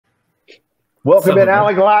Welcome in,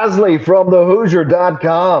 Alec Lasley from the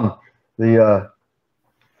Hoosier.com, the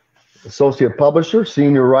associate publisher,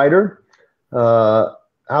 senior writer.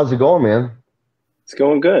 How's it going, man? It's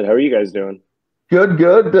going good. How are you guys doing? Good,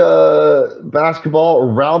 good. Basketball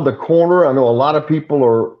around the corner. I know a lot of people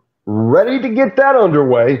are ready to get that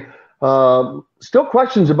underway. Still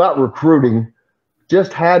questions about recruiting.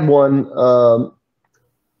 Just had one.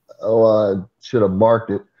 I should have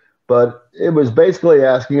marked it, but it was basically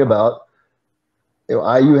asking about,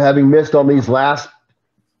 IU having missed on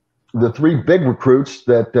the three big recruits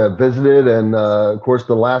that visited, and of course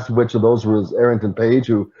the last of which of those was Arrington Page,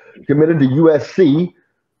 who committed to USC.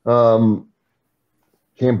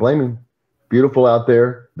 Can't blame him. Beautiful out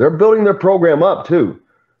there. They're building their program up too.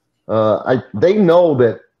 They know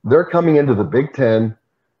that they're coming into the Big Ten,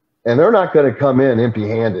 and they're not going to come in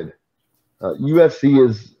empty-handed.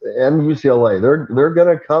 USC and UCLA. They're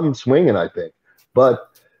going to come swinging, I think. But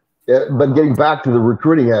getting back to the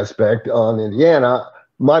recruiting aspect on Indiana,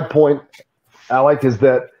 my point, Alec, is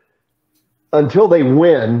that until they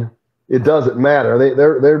win, it doesn't matter.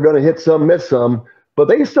 They're going to hit some, miss some, but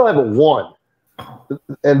they still haven't won.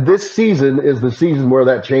 And this season is the season where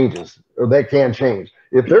that changes, or that can change.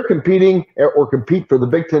 If they're competing or compete for the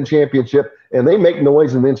Big Ten championship and they make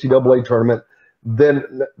noise in the NCAA tournament,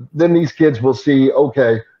 then these kids will see,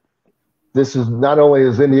 okay, this is not only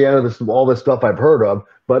is Indiana, this is all this stuff I've heard of,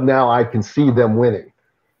 but now I can see them winning.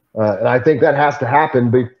 And I think that has to happen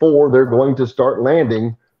before they're going to start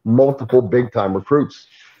landing multiple big-time recruits.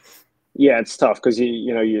 Yeah, it's tough because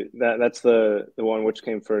that's the one which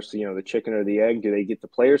came first. The chicken or the egg. Do they get the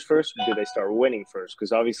players first, or do they start winning first?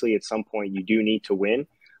 Because obviously, at some point, you do need to win.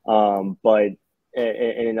 But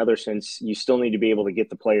in another sense, you still need to be able to get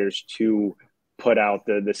the players to put out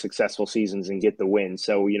the successful seasons and get the win.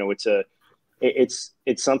 So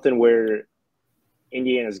it's something where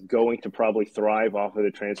Indiana's going to probably thrive off of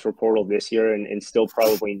the transfer portal this year and still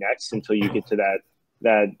probably next until you get to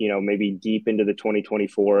that maybe deep into the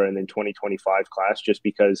 2024 and then 2025 class, just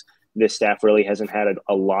because this staff really hasn't had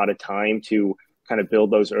a lot of time to kind of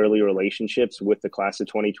build those early relationships with the class of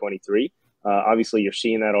 2023. Obviously, you're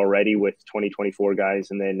seeing that already with 2024 guys,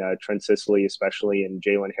 and then Trent Sicily especially, and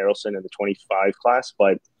Jalen Harrelson in the 25 class.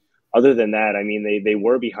 But other than that, I mean, they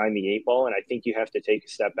were behind the eight ball, and I think you have to take a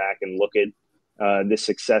step back and look at the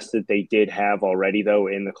success that they did have already, though,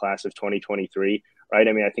 in the class of 2023, right?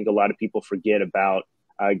 I mean, I think a lot of people forget about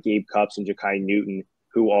Gabe Cupps and Ja'Kai Newton,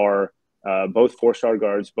 who are both four-star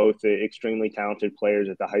guards, both extremely talented players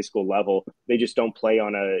at the high school level. They just don't play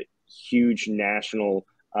on a huge national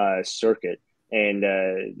circuit. And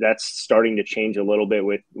that's starting to change a little bit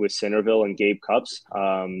with Centerville and Gabe Cupps.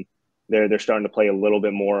 They're starting to play a little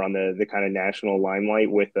bit more on the kind of national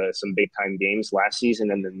limelight with some big time games last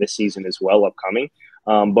season and then this season as well upcoming.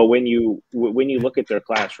 But when you look at their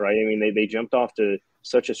class, right? I mean, they jumped off to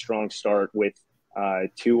such a strong start with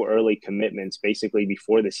two early commitments basically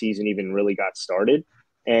before the season even really got started.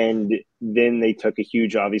 And then they took a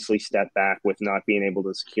huge, obviously, step back with not being able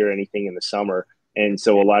to secure anything in the summer. And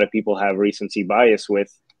so a lot of people have recency bias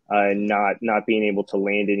with not being able to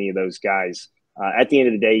land any of those guys. At the end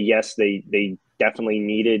of the day, yes, they definitely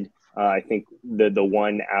needed. I think the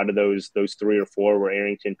one out of those three or four were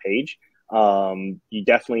Arrington Page. You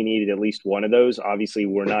definitely needed at least one of those. Obviously,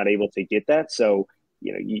 we're not able to get that. So,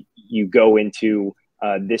 you go into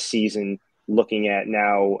this season looking at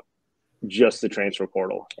now just the transfer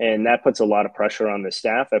portal, and that puts a lot of pressure on the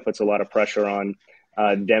staff. That puts a lot of pressure on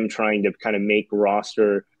them trying to kind of make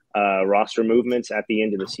roster movements at the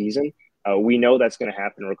end of the season. We know that's going to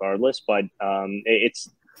happen regardless, but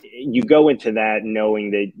you go into that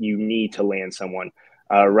knowing that you need to land someone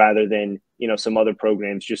rather than some other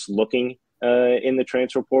programs just looking in the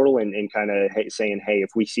transfer portal and kind of saying, hey,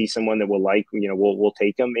 if we see someone that we'll like, we'll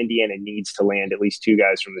take them. Indiana needs to land at least two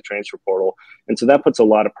guys from the transfer portal, and so that puts a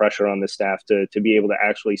lot of pressure on the staff to be able to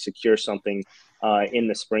actually secure something in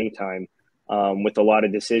the springtime. With a lot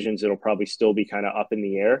of decisions, it'll probably still be kind of up in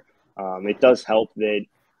the air. It does help that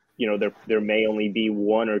there may only be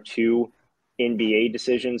one or two NBA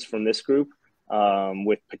decisions from this group,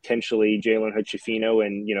 with potentially Jalen Hood-Schifino,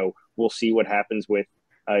 and we'll see what happens with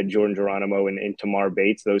Jordan Geronimo and Tamar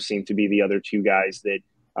Bates. Those seem to be the other two guys that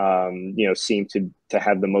seem to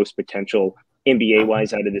have the most potential NBA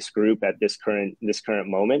wise out of this group at this current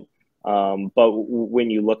moment. But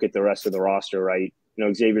when you look at the rest of the roster, right,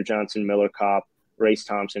 Xavier Johnson, Miller Kopp, Race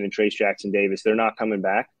Thompson, and Trace Jackson Davis, they're not coming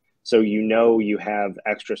back. So you have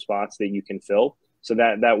extra spots that you can fill. So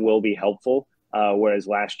that will be helpful. Whereas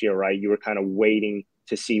last year, right, you were kind of waiting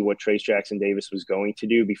to see what Trace Jackson Davis was going to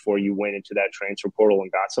do before you went into that transfer portal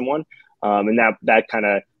and got someone. And that kind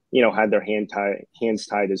of had their hands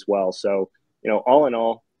tied as well. So, all in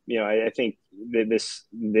all, I think that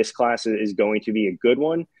this class is going to be a good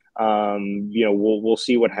one. We'll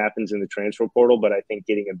see what happens in the transfer portal, but I think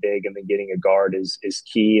getting a big and then getting a guard is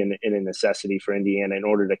key and a necessity for Indiana in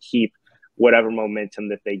order to keep whatever momentum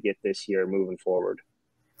that they get this year moving forward.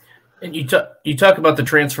 And you talk about the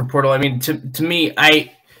transfer portal. I mean, to me,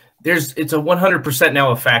 it's a 100%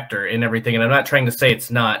 now a factor in everything, and I'm not trying to say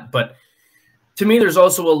it's not, but to me, there's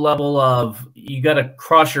also a level of you got to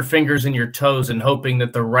cross your fingers and your toes and hoping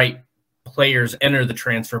that the right players enter the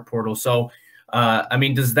transfer portal. So, I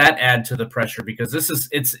mean, does that add to the pressure? Because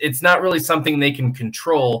it's not really something they can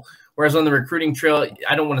control. Whereas on the recruiting trail,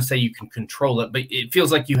 I don't want to say you can control it, but it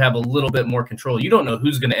feels like you have a little bit more control. You don't know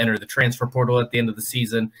who's going to enter the transfer portal at the end of the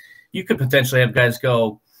season. You could potentially have guys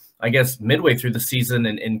go, I guess, midway through the season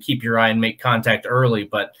and keep your eye and make contact early.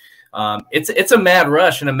 But it's a mad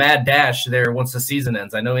rush and a mad dash there once the season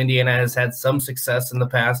ends. I know Indiana has had some success in the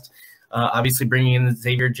past, obviously bringing in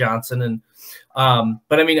Xavier Johnson and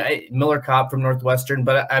but I mean Miller Kopp from Northwestern.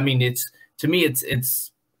 But I mean, to me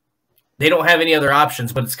it's they don't have any other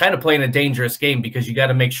options. But it's kind of playing a dangerous game because you got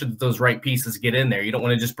to make sure that those right pieces get in there. You don't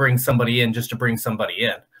want to just bring somebody in just to bring somebody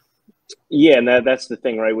in. Yeah, and that's the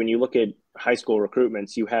thing, right? When you look at high school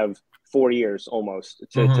recruitments, you have 4 years almost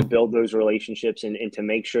to build those relationships and to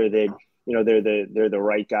make sure that they're the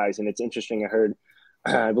right guys. And it's interesting. I heard,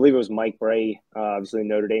 I believe it was Mike Bray, obviously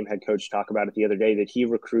Notre Dame head coach, talk about it the other day that he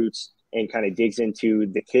recruits and kind of digs into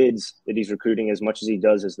the kids that he's recruiting as much as he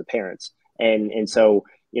does as the parents. And so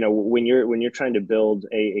when you're trying to build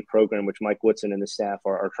a program, which Mike Woodson and the staff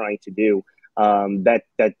are trying to do,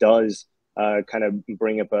 that does kind of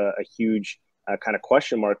bring up a huge kind of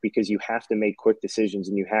question mark because you have to make quick decisions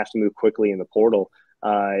and you have to move quickly in the portal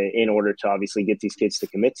in order to obviously get these kids to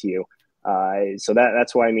commit to you. So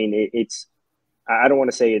that's why, I mean, I don't want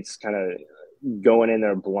to say it's kind of going in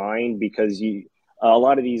there blind because a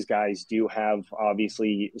lot of these guys do have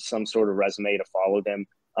obviously some sort of resume to follow them.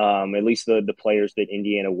 At least the players that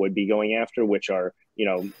Indiana would be going after, which are,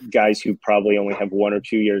 guys who probably only have 1 or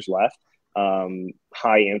 2 years left.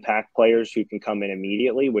 High impact players who can come in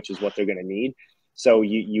immediately, which is what they're going to need. So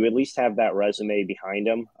you at least have that resume behind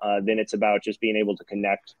them. Then it's about just being able to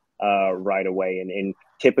connect right away. And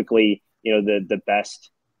typically, the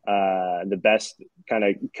best kind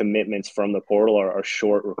of commitments from the portal are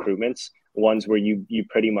short recruitments, ones where you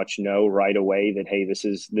pretty much know right away that, hey, this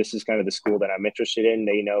is kind of the school that I'm interested in.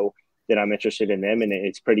 They know that I'm interested in them, and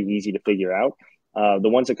it's pretty easy to figure out. The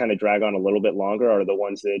ones that kind of drag on a little bit longer are the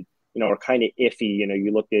ones that are kind of iffy.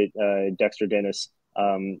 You look at Dexter Dennis,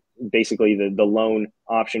 basically the lone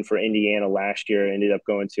option for Indiana last year ended up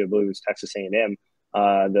going to, I believe it was Texas A&M,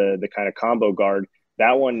 the kind of combo guard.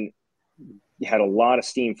 That one had a lot of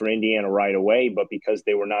steam for Indiana right away, but because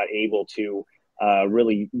they were not able to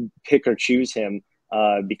really pick or choose him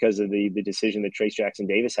because of the decision that Trace Jackson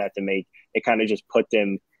Davis had to make, it kind of just put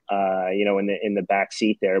them, in the back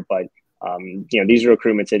seat there. But these are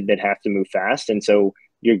recruitments that have to move fast, and so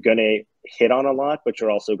you're going to hit on a lot, but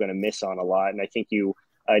you're also going to miss on a lot. And I think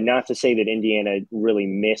not to say that Indiana really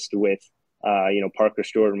missed with, Parker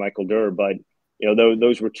Stewart and Michael Durr, but,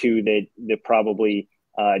 those were two that probably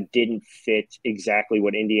didn't fit exactly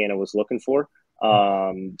what Indiana was looking for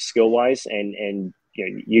skill wise. And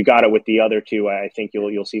you got it with the other two. I think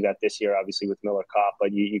you'll see that this year, obviously with Miller Kopp,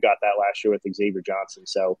 but you got that last year with Xavier Johnson.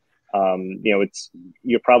 So,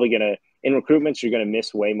 you're probably going to, in recruitments, you're going to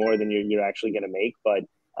miss way more than you're actually going to make, but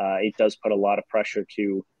it does put a lot of pressure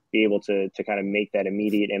to be able to kind of make that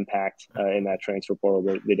immediate impact in that transfer portal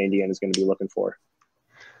that Indiana is going to be looking for.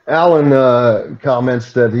 Alan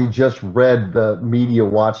comments that he just read the media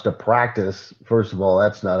watched a practice. First of all,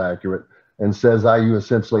 that's not accurate, and says IU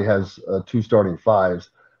essentially has 2 starting fives.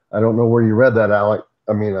 I don't know where you read that,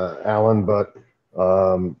 Alan, but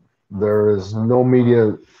there is no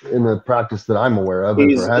media in the practice that I'm aware of. I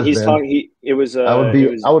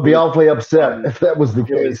would be awfully upset if that was the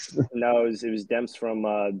case. It was Demps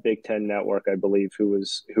from Big Ten Network, I believe, who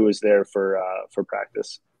was there for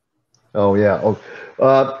practice. Oh yeah.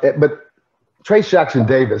 But Trace Jackson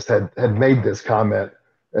Davis had made this comment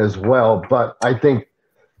as well. But I think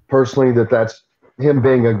personally that's him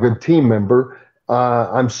being a good team member.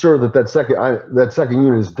 I'm sure that second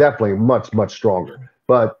unit is definitely much, much stronger.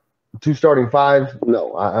 But 2 starting fives,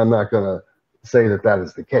 no, I'm not going to say that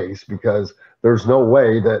is the case, because there's no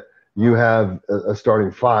way that you have a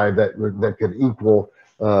starting 5 that could equal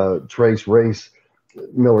Trace, Race,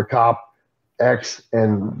 Miller Kopp, X,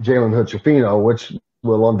 and Jalen Hood-Schifino, which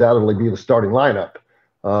will undoubtedly be the starting lineup.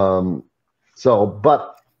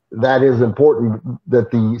 But that is important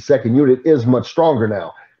that the second unit is much stronger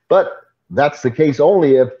now. But that's the case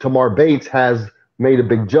only if Tamar Bates has made a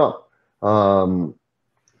big jump. Or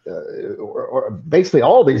basically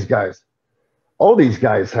all these guys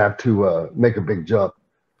have to make a big jump.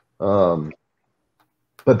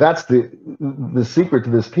 But that's the secret to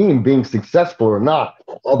this team being successful or not.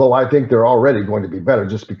 Although I think they're already going to be better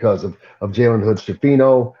just because of Jalen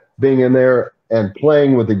Hood-Schifino being in there and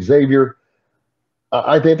playing with Xavier.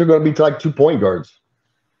 I think they're going to be like 2 point guards.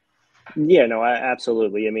 Yeah, no,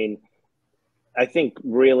 absolutely. I mean, I think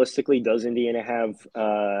realistically, does Indiana have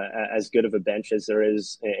as good of a bench as there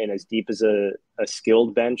is and as deep as a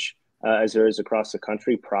skilled bench as there is across the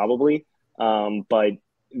country? Probably. But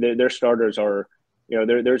their starters are,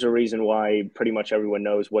 there's a reason why pretty much everyone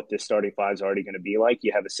knows what this starting five is already going to be like.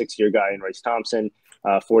 You have a 6-year guy in Race Thompson,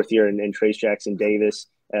 4th year in Trace Jackson Davis,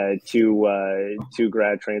 two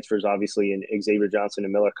grad transfers, obviously, in Xavier Johnson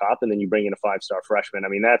and Miller Kopp, and then you bring in a 5-star freshman. I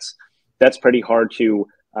mean, that's pretty hard to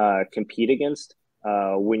compete against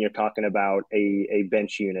when you're talking about a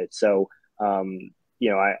bench unit. So,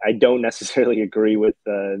 I don't necessarily agree with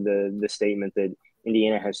the statement that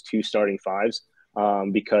Indiana has 2 starting fives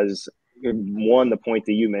because, one, the point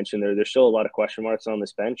that you mentioned there's still a lot of question marks on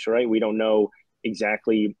this bench, right? We don't know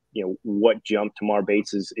exactly, what jump Tamar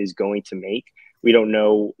Bates is going to make. We don't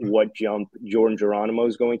know what jump Jordan Geronimo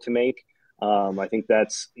is going to make. I think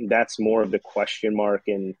that's more of the question mark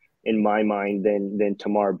in my mind than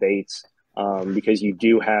Tamar Bates, because you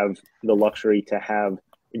do have the luxury to have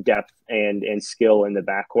depth and skill in the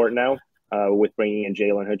backcourt now with bringing in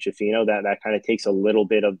Jalen Hood-Schifino. That kind of takes a little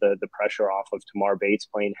bit of the pressure off of Tamar Bates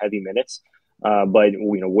playing heavy minutes. But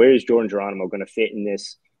where is Jordan Geronimo going to fit in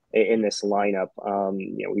this lineup?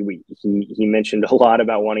 He mentioned a lot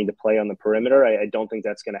about wanting to play on the perimeter. I don't think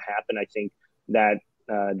that's going to happen. I think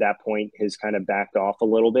that point has kind of backed off a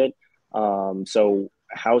little bit. So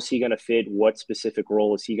how's he going to fit? What specific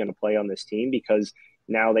role is he going to play on this team? Because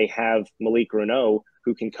now they have Malik Renaud,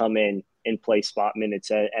 who can come in and play spot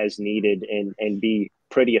minutes as needed and be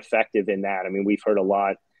pretty effective in that. I mean, we've heard a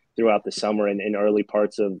lot throughout the summer and early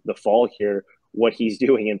parts of the fall here, what he's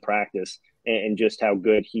doing in practice and just how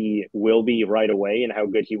good he will be right away and how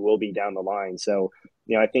good he will be down the line. So,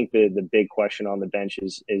 I think the big question on the bench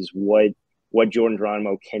is what Jordan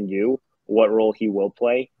Geronimo can do, what role he will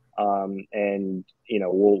play. And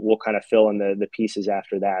we'll kind of fill in the pieces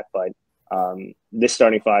after that. But this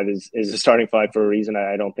starting five is a starting five for a reason.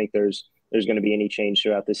 I don't think there's going to be any change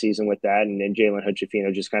throughout the season with that. And Jalen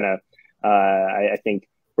Hood-Schifino just kind of, I think,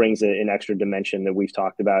 brings an extra dimension that we've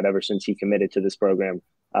talked about ever since he committed to this program,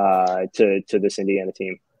 to this Indiana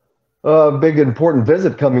team. Big important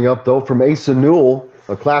visit coming up, though, from Asa Newell,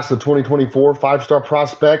 a class of 2024 5-star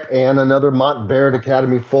prospect and another Montverde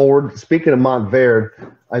Academy forward. Speaking of Montverde,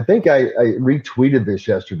 I think I retweeted this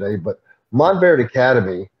yesterday, but Montverde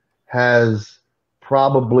Academy has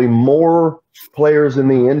probably more players in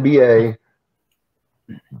the NBA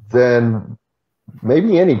than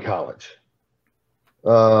maybe any college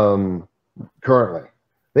currently.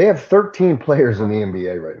 They have 13 players in the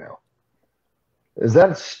NBA right now. Is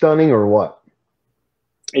that stunning or what?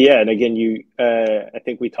 Yeah, and again, I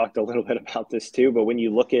think we talked a little bit about this too, but when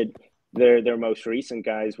you look at their most recent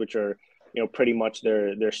guys, which are pretty much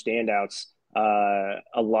their standouts,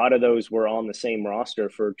 a lot of those were on the same roster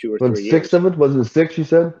for 2 or 3 years. 6 of it? Was it 6, you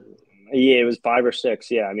said? Yeah, it was 5 or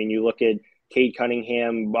 6. Yeah, I mean, you look at Cade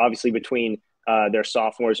Cunningham, obviously between their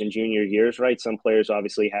sophomores and junior years, right? Some players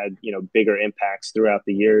obviously had, bigger impacts throughout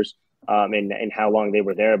the years and how long they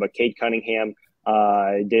were there. But Cade Cunningham,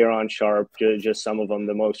 Daron Sharp, just some of them,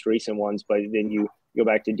 the most recent ones. But then you go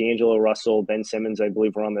back to D'Angelo Russell, Ben Simmons, I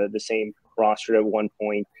believe, were on the same roster at one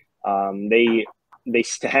point. They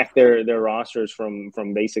stack their rosters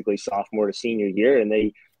from basically sophomore to senior year, and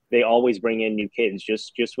they always bring in new kids.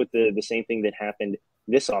 Just with the same thing that happened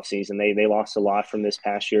this offseason. They lost a lot from this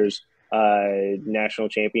past year's national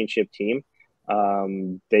championship team.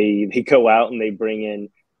 They go out and they bring in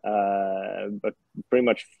but pretty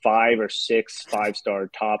much 5 or 6 5-star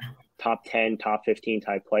top 10, top 15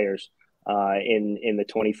 type players in the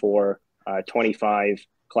 24, 25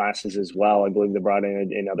 classes as well. I believe they brought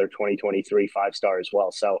in another 2023 5-star as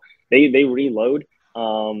well. So they reload.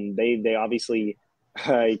 They obviously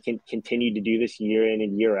can continue to do this year in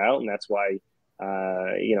and year out, and that's why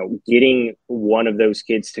getting one of those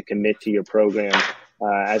kids to commit to your program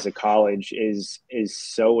as a college is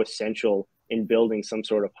so essential in building some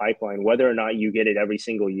sort of pipeline. Whether or not you get it every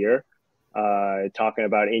single year, talking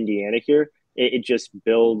about Indiana here, it just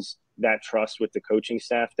builds that trust with the coaching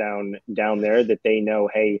staff down there, that they know,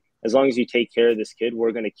 hey, as long as you take care of this kid,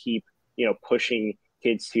 we're going to keep pushing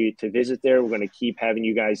kids to visit there. We're going to keep having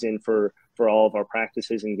you guys in for for all of our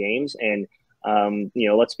practices and games. And,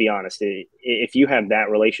 let's be honest, if you have that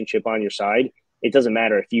relationship on your side, it doesn't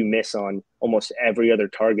matter if you miss on almost every other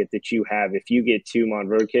target that you have. If you get 2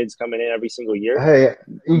 Montverde kids coming in every single year, hey,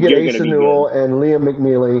 you get Asa Newell and Liam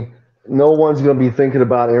McNeely. No one's going to be thinking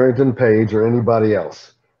about Arrington Page or anybody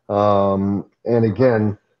else. And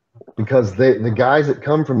again, because the guys that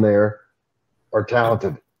come from there are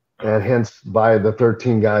talented, and hence by the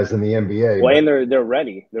 13 guys in the NBA. Well, and they're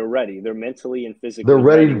ready. They're ready. They're mentally and physically they're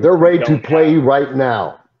ready. They're ready to play right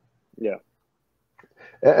now. Yeah.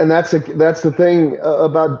 And that's the thing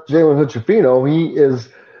about Jalen Hood-Schifino. He is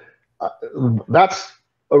that's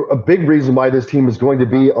a big reason why this team is going to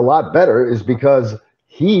be a lot better, is because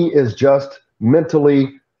he is just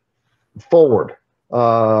mentally forward,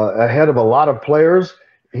 ahead of a lot of players.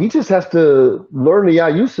 He just has to learn the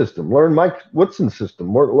IU system, learn Mike Woodson's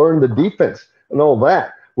system, learn the defense and all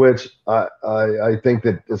that, which I think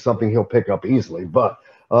that is something he'll pick up easily. But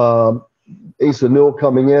Asa Newell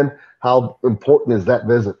coming in, how important is that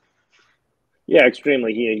visit? Yeah,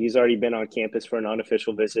 extremely. He's already been on campus for an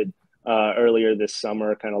unofficial visit earlier this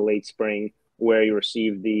summer, kind of late spring, where he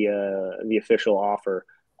received the official offer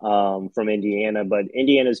from Indiana. But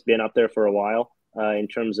Indiana's been up there for a while in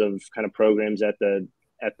terms of kind of programs at the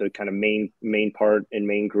kind of main part and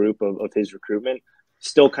main group of his recruitment.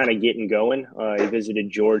 Still kind of getting going. He visited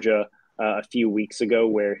Georgia a few weeks ago,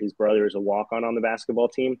 where his brother is a walk-on on the basketball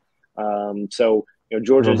team. So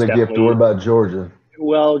Georgia's definitely. You have to worry about Georgia.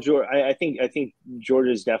 Well, I think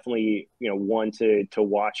Georgia's definitely one to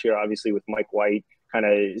watch here. Obviously, with Mike White kind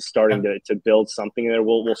of starting to build something there,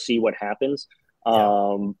 we'll see what happens.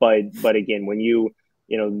 But again, when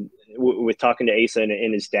with talking to Asa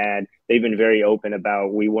and his dad, they've been very open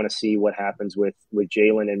about, we want to see what happens with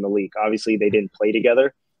Jalen and Malik. Obviously, they didn't play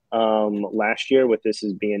together last year, with this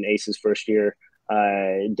as being Asa's first year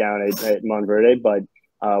down at Montverde. But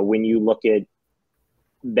when you look at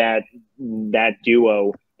that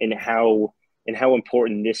duo and how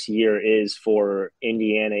important this year is for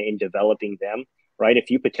Indiana in developing them, right?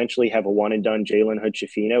 If you potentially have a one and done Jalen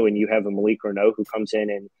Hood-Schifino and you have a Malik Renaud who comes in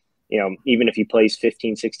and, even if he plays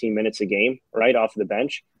 15, 16 minutes a game, right, off the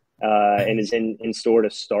bench, and is in store to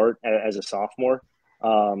start as a sophomore,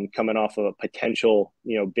 coming off of a potential,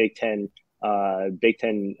 Big Ten,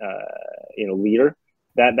 leader,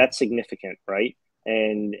 that's significant, right?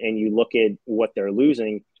 And you look at what they're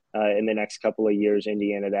losing in the next couple of years,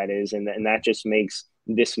 Indiana, that is, and that just makes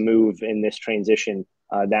this move and this transition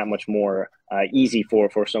that much more easy for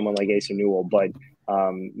someone like Asa Newell. But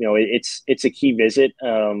it's a key visit.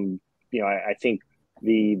 I think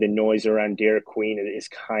the noise around Derek Queen is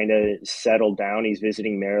kind of settled down. He's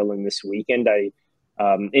visiting Maryland this weekend.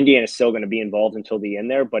 Indiana's still going to be involved until the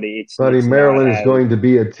end there, but Maryland is going to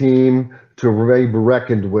be a team to be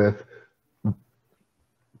reckoned with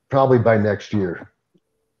probably by next year.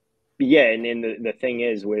 Yeah, and the thing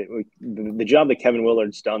is, with the job that Kevin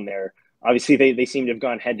Willard's done there, obviously they seem to have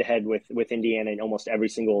gone head-to-head with Indiana in almost every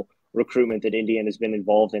single recruitment that Indiana's been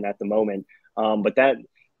involved in at the moment. But that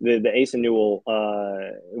the Asa Newell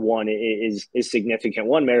one is significant.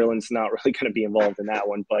 One, Maryland's not really going to be involved in that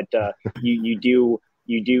one, but you do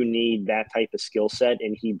need that type of skill set,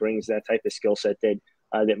 and he brings that type of skill set that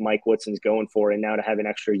Mike Woodson's going for. And now to have an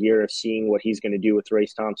extra year of seeing what he's going to do with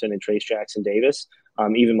Race Thompson and Trace Jackson Davis,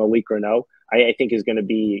 even Malik Renaud, I think is going to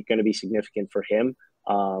be significant for him.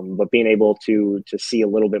 But being able to see a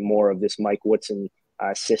little bit more of this Mike Woodson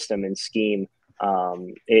system and scheme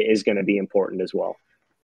is going to be important as well.